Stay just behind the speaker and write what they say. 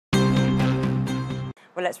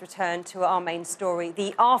Well, let's return to our main story,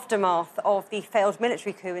 the aftermath of the failed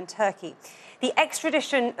military coup in Turkey. The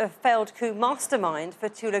extradition of failed coup mastermind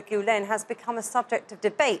Fethullah Gulen has become a subject of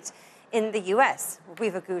debate in the US.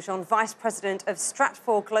 Reva Goujon, Vice President of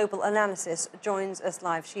Stratfor Global Analysis, joins us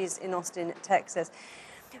live. She's in Austin, Texas.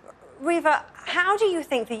 Reva, how do you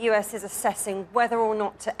think the US is assessing whether or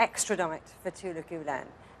not to extradite Fethullah Gulen?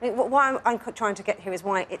 I mean, why I'm trying to get here is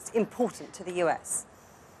why it's important to the US.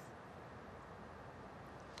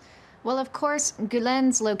 Well, of course,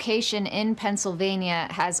 Gulen's location in Pennsylvania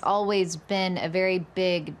has always been a very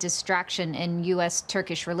big distraction in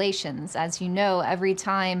U.S.-Turkish relations. As you know, every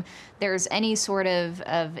time there's any sort of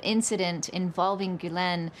incident involving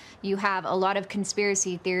Gulen, you have a lot of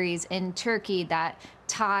conspiracy theories in Turkey that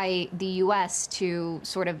tie the U.S. to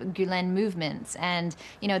sort of Gulen movements. And,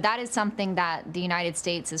 you know, that is something that the United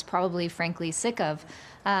States is probably, frankly, sick of.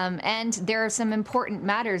 And there are some important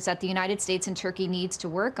matters that the United States and Turkey needs to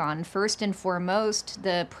work on. First and foremost,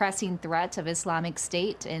 the pressing threat of Islamic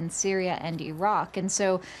State in Syria and Iraq. And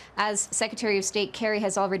so, as Secretary of State Kerry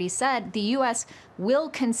has already said, the U.S. will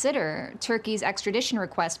consider Turkey's extradition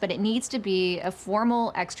request, but it needs to be a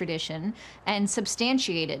formal extradition and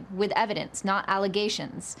substantiated with evidence, not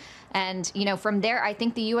allegations. And, you know, from there, I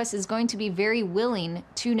think the U.S. is going to be very willing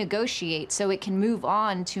to negotiate so it can move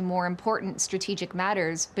on to more important strategic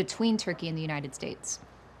matters between Turkey and the United States.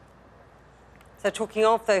 So talking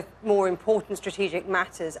of the more important strategic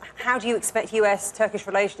matters, how do you expect US-Turkish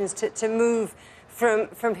relations to move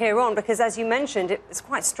from here on? Because, as you mentioned, it's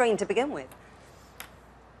quite strained to begin with.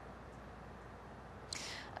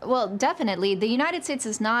 Well, definitely. The United States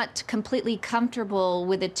is not completely comfortable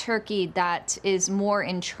with a Turkey that is more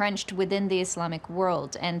entrenched within the Islamic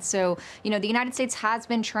world. And so, you know, the United States has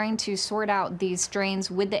been trying to sort out these strains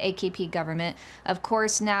with the AKP government. Of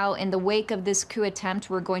course, now, in the wake of this coup attempt,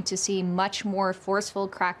 we're going to see much more forceful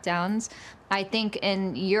crackdowns. I think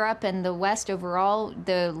in Europe and the West overall,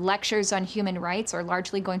 the lectures on human rights are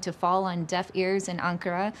largely going to fall on deaf ears in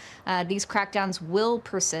Ankara. These crackdowns will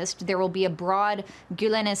persist. There will be a broad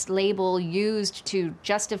Gulenist label used to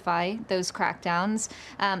justify those crackdowns.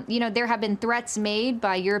 You know, there have been threats made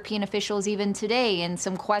by European officials even today, and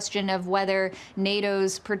some question of whether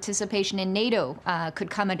NATO's participation in NATO could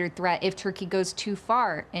come under threat if Turkey goes too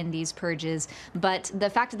far in these purges. But the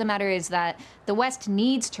fact of the matter is that the West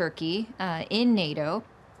needs Turkey in NATO.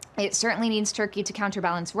 It certainly needs Turkey to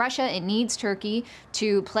counterbalance Russia. It needs Turkey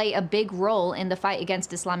to play a big role in the fight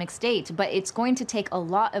against Islamic State. But it's going to take a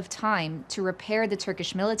lot of time to repair the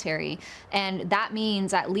Turkish military. And that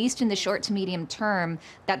means, at least in the short to medium term,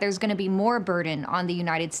 that there's going to be more burden on the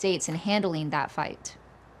United States in handling that fight.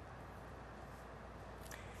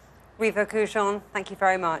 Reva Goujon, thank you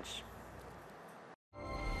very much.